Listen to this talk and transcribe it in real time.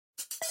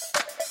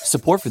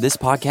Support for this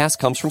podcast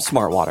comes from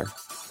Smartwater.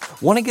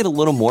 Want to get a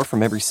little more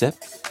from every sip?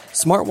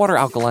 Smartwater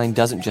Alkaline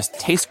doesn't just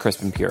taste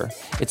crisp and pure,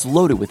 it's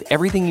loaded with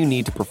everything you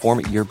need to perform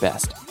at your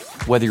best,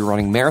 whether you're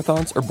running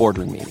marathons or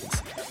boardroom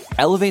meetings.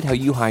 Elevate how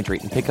you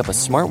hydrate and pick up a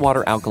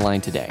Smartwater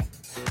Alkaline today.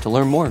 To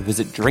learn more,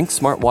 visit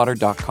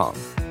drinksmartwater.com.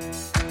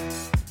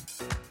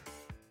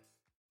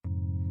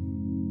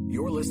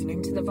 You're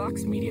listening to the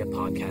Vox Media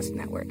Podcast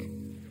Network.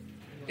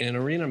 In an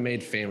arena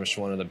made famous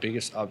for one of the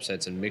biggest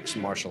upsets in mixed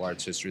martial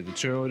arts history, the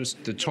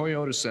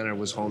Toyota Center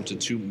was home to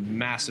two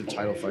massive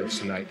title fights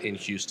tonight in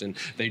Houston.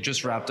 They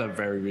just wrapped up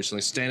very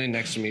recently. Standing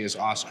next to me is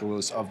Oscar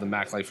Lewis of the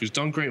Mac Life, who's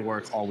done great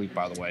work all week,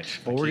 by the way.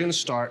 But we're going to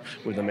start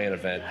with the main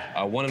event.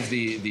 One of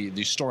the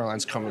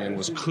storylines coming in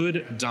was,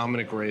 could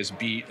Dominick Reyes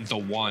be the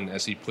one,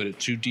 as he put it,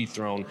 to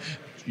dethrone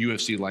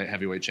UFC light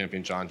heavyweight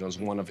champion Jon Jones,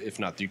 one of, if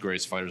not the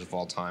greatest fighters of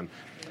all time?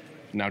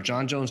 Now,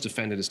 Jon Jones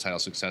defended his title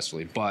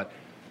successfully, but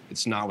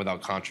it's not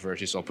without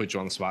controversy, so I'll put you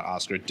on the spot,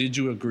 Oscar. Did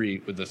you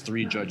agree with the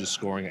three judges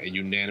scoring a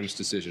unanimous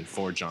decision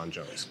for Jon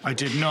Jones? I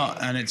did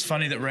not, and it's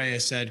funny that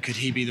Reyes said, could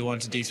he be the one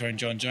to dethrone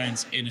Jon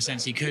Jones? In a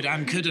sense, he could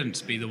and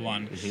couldn't be the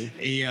one.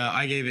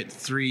 I gave it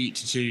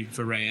 3-2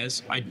 for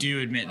Reyes. I do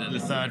admit that the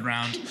third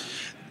round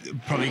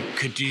probably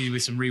could do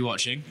with some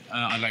rewatching.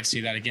 I'd like to see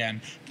that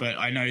again, but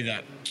I know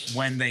that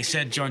when they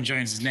said Jon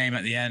Jones' name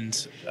at the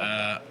end,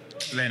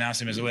 they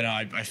announced him as a winner,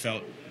 I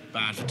felt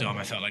bad for Dom.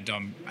 I felt like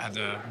Dom had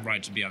the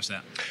right to be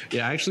upset.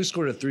 Yeah, I actually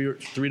scored a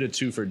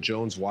 3-2 for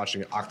Jones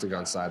watching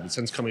Octagon side, but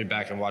since coming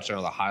back and watching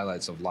all the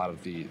highlights of a lot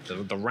of the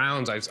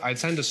rounds, I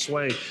tend to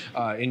sway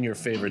in your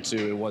favor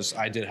too.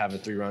 I did have a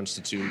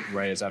 3-2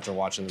 Reyes after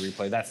watching the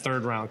replay. That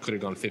third round could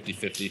have gone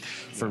 50-50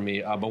 for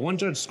me, but one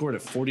judge scored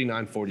at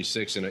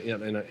 49-46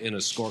 in a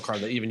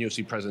scorecard that even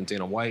UFC President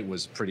Dana White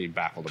was pretty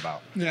baffled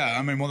about. Yeah,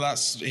 I mean,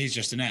 he's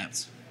just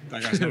inept.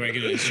 That guy's not very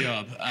good at his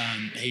job.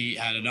 He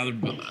had a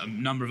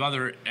number of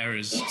other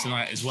errors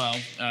tonight as well.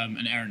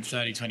 An errant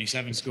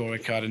 30-27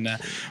 scorecard in there.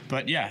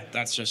 But yeah,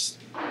 that's just...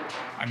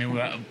 I mean,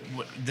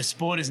 the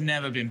sport has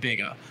never been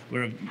bigger.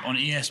 We're on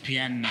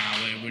ESPN now.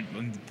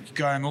 We're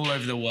going all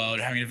over the world,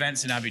 having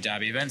events in Abu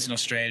Dhabi, events in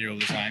Australia all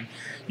the time.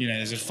 You know,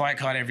 there's a fight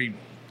card every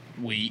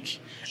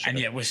week, and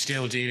yet we're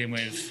still dealing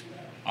with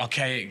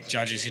archaic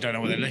judges who don't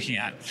know what they're looking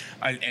at.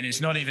 And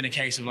it's not even a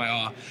case of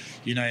like,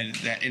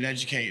 they're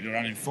uneducated or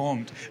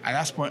uninformed.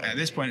 At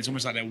this point, it's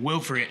almost like they're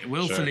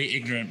willfully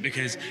ignorant,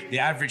 because the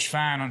average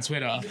fan on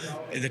Twitter,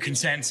 the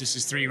consensus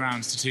is 3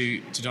 rounds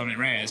to Dominick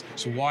Reyes.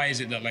 So why is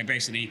it that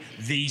basically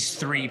these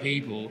 3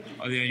 people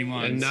are the only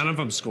ones? And none of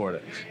them scored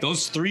it.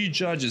 Those 3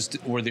 judges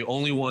were the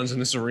only ones in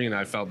this arena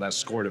I felt that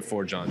scored it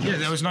for Jon Jones. Yeah,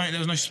 there was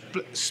no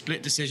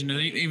split decision.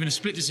 Even a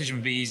split decision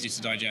would be easy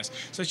to digest.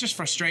 So it's just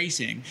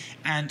frustrating.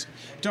 And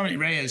Dominick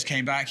Reyes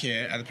came back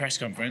here at the press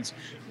conference,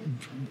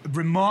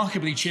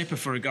 remarkably chipper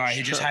for a guy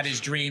who just had his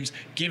dreams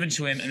given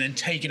to him and then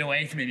taken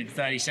away from him in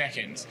 30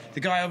 seconds. The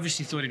guy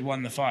obviously thought he'd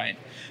won the fight.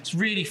 It's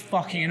really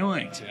fucking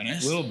annoying, to be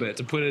honest. A little bit.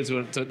 To put it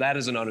into that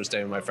is an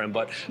understatement, my friend.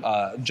 But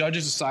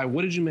judges aside,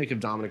 what did you make of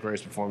Dominick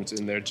Reyes' performance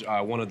in there?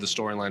 One of the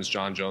storylines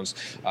Jon Jones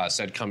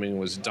said coming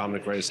was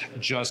Dominick Reyes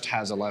just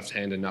has a left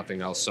hand and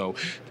nothing else. So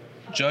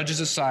judges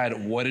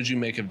aside, what did you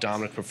make of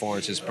Dominick's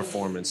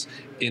performance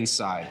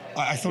inside?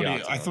 I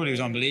thought he was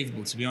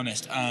unbelievable, to be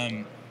honest.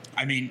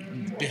 I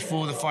mean,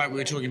 before the fight, we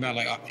were talking about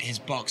his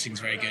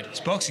boxing's very good. His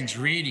boxing's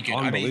really good.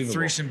 I mean, he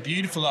threw some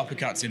beautiful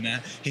uppercuts in there.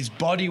 His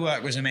body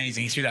work was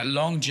amazing. He threw that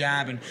long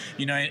jab, and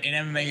in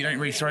MMA, you don't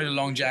really throw the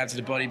long jab to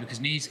the body because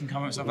knees can come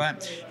up and stuff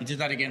like that. He did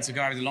that against a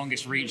guy with the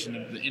longest reach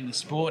in the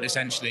sport,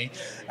 essentially.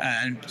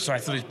 And so I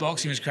thought his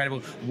boxing was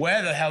credible.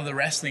 Where the hell the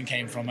wrestling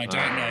came from, I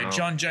don't know.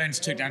 Jon Jones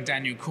took down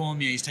Daniel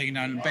Cormier. He's taken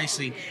down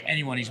basically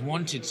anyone he's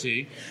wanted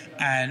to,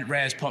 and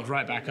Reyes popped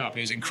right back up.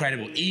 It was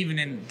incredible. Even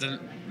in the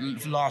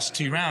last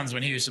 2 rounds,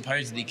 when he was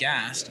supposedly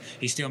gassed,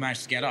 he still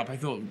managed to get up. I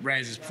thought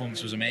Reyes'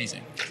 performance was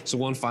amazing. So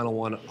one final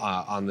one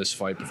on this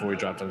fight before we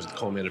drop down to the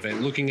co-main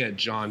event. Looking at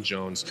Jon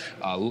Jones,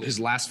 his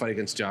last fight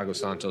against Thiago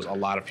Santos, a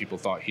lot of people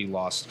thought he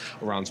lost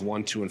rounds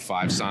 1, 2, and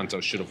 5.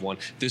 Santos should have won.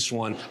 This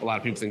one, a lot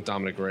of people think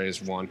Dominick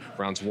Reyes won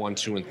rounds 1,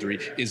 2, and 3.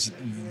 Is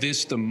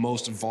this the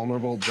most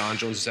vulnerable Jon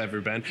Jones has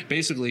ever been?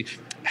 Basically,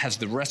 has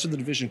the rest of the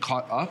division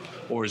caught up,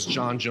 or is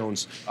Jon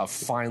Jones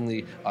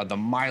finally, the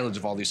mileage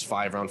of all these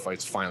 5-round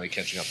fights finally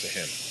catching up to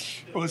him?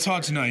 Well, it's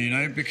hard to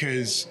know,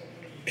 because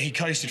he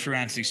coasted through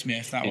Anthony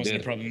Smith. That wasn't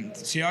the problem. The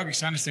Thiago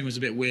Santos thing was a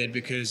bit weird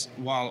because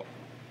while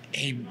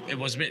it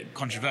was a bit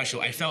controversial,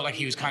 I felt like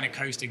he was kind of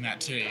coasting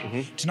that too.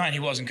 Tonight he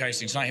wasn't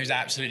coasting. Tonight he was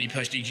absolutely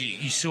pushed.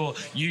 You saw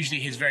usually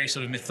his very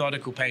sort of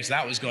methodical pace.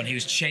 That was gone. He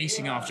was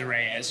chasing after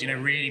Reyes,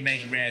 really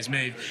making Reyes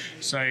move.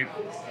 So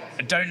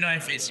I don't know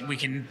if we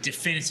can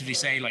definitively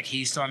say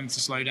he's starting to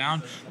slow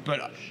down,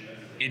 but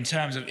in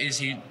terms of is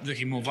he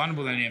looking more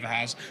vulnerable than he ever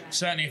has,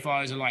 certainly if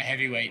I was a light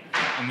heavyweight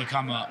on the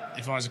come up,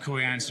 if I was a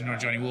Corey Anderson or a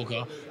Johnny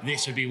Walker,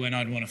 this would be when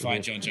I'd want to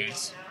fight Jon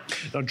Jones.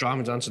 Now,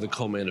 dropping down to the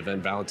co-main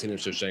event, Valentina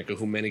Shevchenko,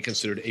 who many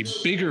considered a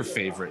bigger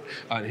favorite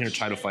in her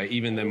title fight,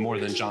 even more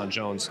than Jon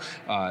Jones.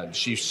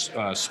 She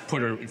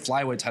put her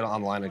flyweight title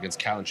on the line against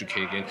Katlyn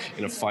Chookagian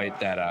in a fight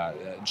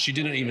that she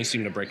didn't even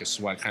seem to break a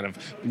sweat, kind of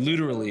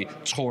literally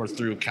tore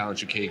through Katlyn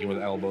Chookagian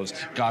with elbows,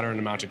 got her in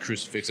a mounted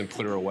crucifix and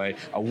put her away.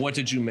 What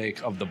did you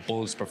make of the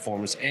Bullet's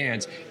performance,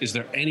 and is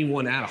there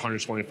anyone at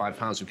 125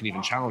 pounds who can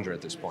even challenge her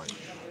at this point?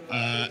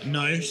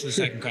 No, to the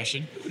second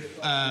question.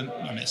 I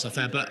mean, it's not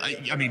fair, but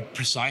I mean,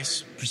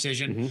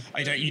 precision.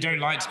 Mm-hmm. You don't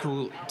like to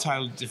call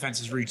title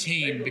defenses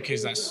routine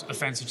because that's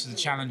offensive to the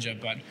challenger,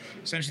 but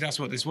essentially that's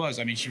what this was.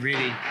 I mean,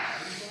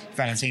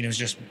 Valentina was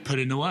just put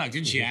in the work,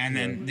 didn't she? And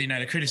then,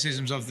 the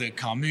criticisms of the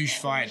Carmouche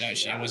fight, that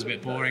she was a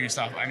bit boring and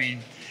stuff. I mean,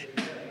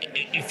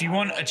 if you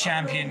want a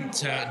champion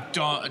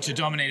to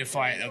dominate a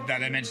fight that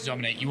they're meant to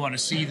dominate, you want to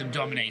see them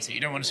dominate it. You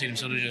don't want to see them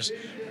sort of just,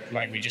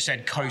 like we just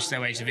said, coast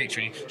their way to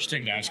victory. She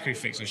took it out as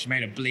crucifix, so she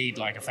made her bleed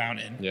like a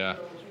fountain. Yeah.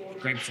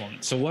 Great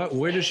performance. So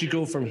where does she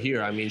go from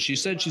here? I mean, she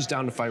said she's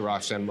down to fight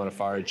Roxanne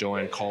Modafferi,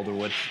 Joanne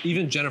Calderwood,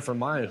 even Jennifer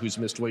Maia, who's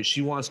missed weight.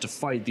 She wants to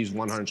fight these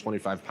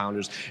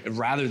 125-pounders. And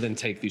rather than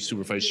take these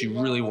super fights, she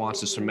really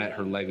wants to cement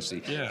her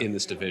legacy in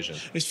this division.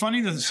 It's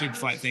funny the super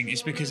fight thing.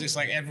 It's because it's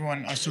like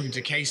everyone. I was talking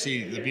to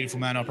Casey, the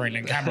beautiful man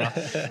operating the camera,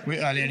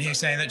 earlier, and he was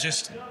saying that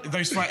just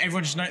those fights,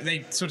 everyone just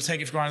they sort of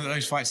take it for granted that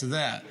those fights are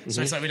there. Mm-hmm.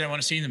 So it's like we don't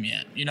want to see them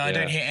yet. I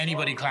don't hear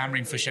anybody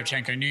clamoring for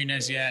Shevchenko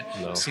Nunes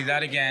yet. No. See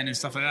that again and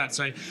stuff like that.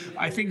 So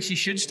I think she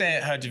should stay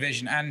at her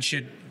division and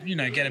should,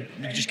 get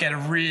a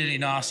really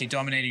nasty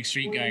dominating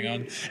streak going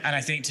on. And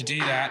I think to do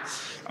that,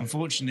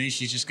 unfortunately,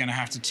 she's just going to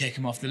have to tick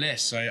them off the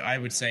list. So I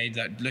would say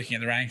that looking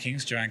at the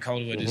rankings, Joanne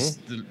Calderwood is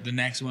the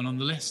next one on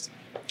the list.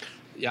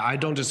 Yeah, I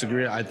don't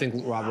disagree. I think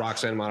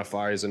Roxanne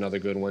Modafferi is another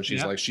good one.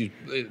 She's she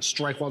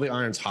strike while the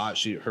iron's hot.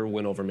 Her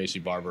win over Macy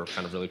Barber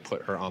kind of really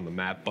put her on the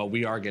map. But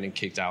we are getting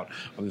kicked out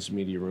of this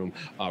media room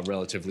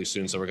relatively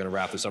soon, so we're going to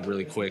wrap this up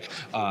really quick.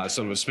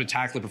 Some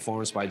spectacular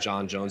performance by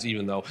Jon Jones,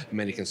 even though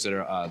many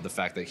consider the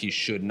fact that he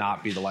should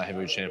not be the light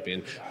heavyweight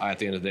champion at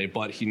the end of the day.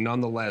 But he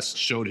nonetheless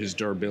showed his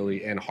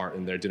durability and heart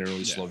in there. Didn't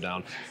really slow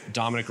down.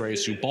 Dominic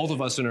Reyes, who both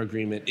of us in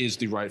agreement is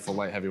the rightful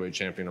light heavyweight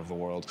champion of the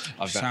world.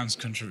 Sounds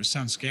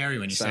scary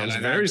when you say it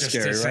like that. Very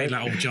scary, right?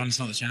 Like, John's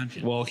not the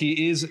champion. Well,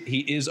 he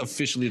is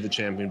officially the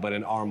champion, but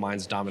in our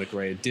minds, Dominic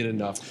Reyes did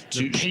enough to...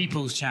 The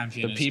people's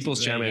champion. The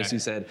people's champion, as he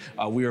said.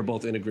 We are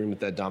both in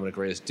agreement that Dominic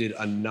Reyes did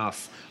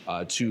enough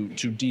to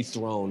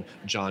dethrone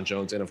Jon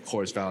Jones, and of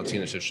course,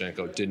 Valentina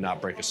Shevchenko did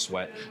not break a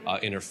sweat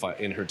in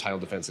her title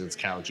defense against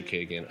Katlyn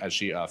Chookagian, as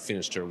she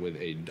finished her with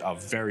a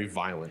very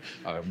violent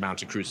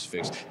mounted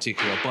crucifix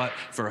TKO. But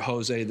for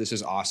Jose, this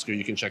is Oscar.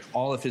 You can check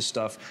all of his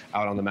stuff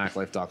out on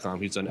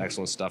themaclife.com. He's done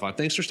excellent stuff.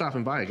 Thanks for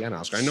stopping by again,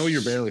 Oscar. I know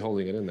you're barely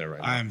holding it in there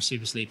right now. I'm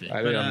super sleepy.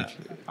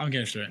 I'm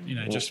going through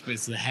it. Just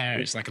with the hair,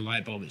 it's like a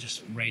light bulb. It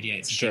just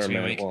radiates. Sure,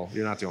 man. Well,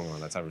 you're not the only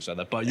one that's ever said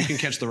that. But you can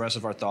catch the rest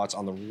of our thoughts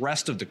on the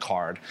rest of the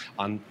card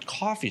on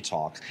Coffee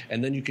Talk,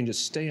 and then you can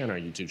just stay on our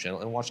YouTube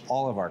channel and watch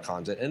all of our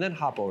content, and then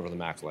hop over to the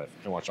Mac Life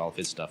and watch all of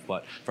his stuff.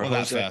 But for Jose,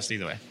 that's fast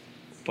either way.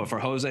 But for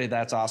Jose,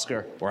 that's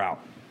Oscar. We're out.